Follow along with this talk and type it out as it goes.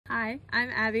Hi, I'm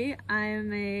Abby.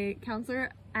 I'm a counselor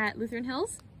at Lutheran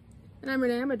Hills. And I'm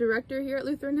Renee. I'm a director here at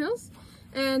Lutheran Hills.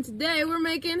 And today we're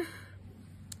making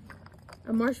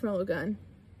a marshmallow gun.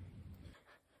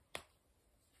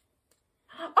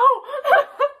 Oh!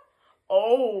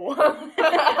 Oh!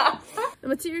 The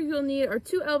material you'll need are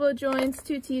 2 elbow joints,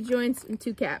 2 T-joints, and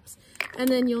 2 caps. And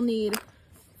then you'll need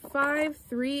 5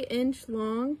 3-inch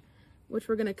long, which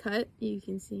we're gonna cut. You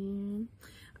can see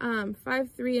 5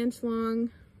 3-inch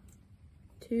long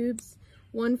tubes,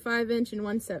 1 5-inch and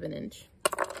 1 7-inch.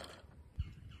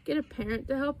 Get a parent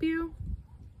to help you.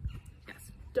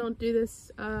 Yes. Don't do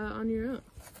this on your own.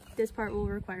 This part will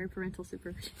require parental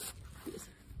supervision. Yes.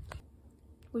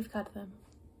 We've cut them.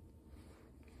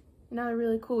 Now they're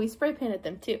really cool. We spray painted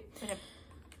them too. Okay.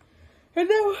 And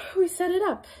now we set it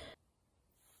up.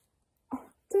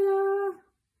 Ta-da!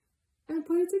 And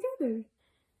put it together.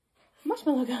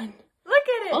 Marshmallow gun. Look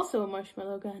at it! Also a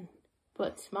marshmallow gun,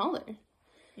 but smaller.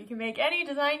 You can make any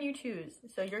design you choose.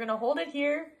 So you're gonna hold it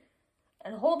here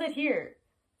and hold it here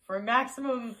for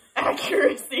maximum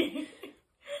accuracy.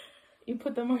 You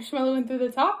put the marshmallow in through the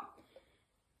top.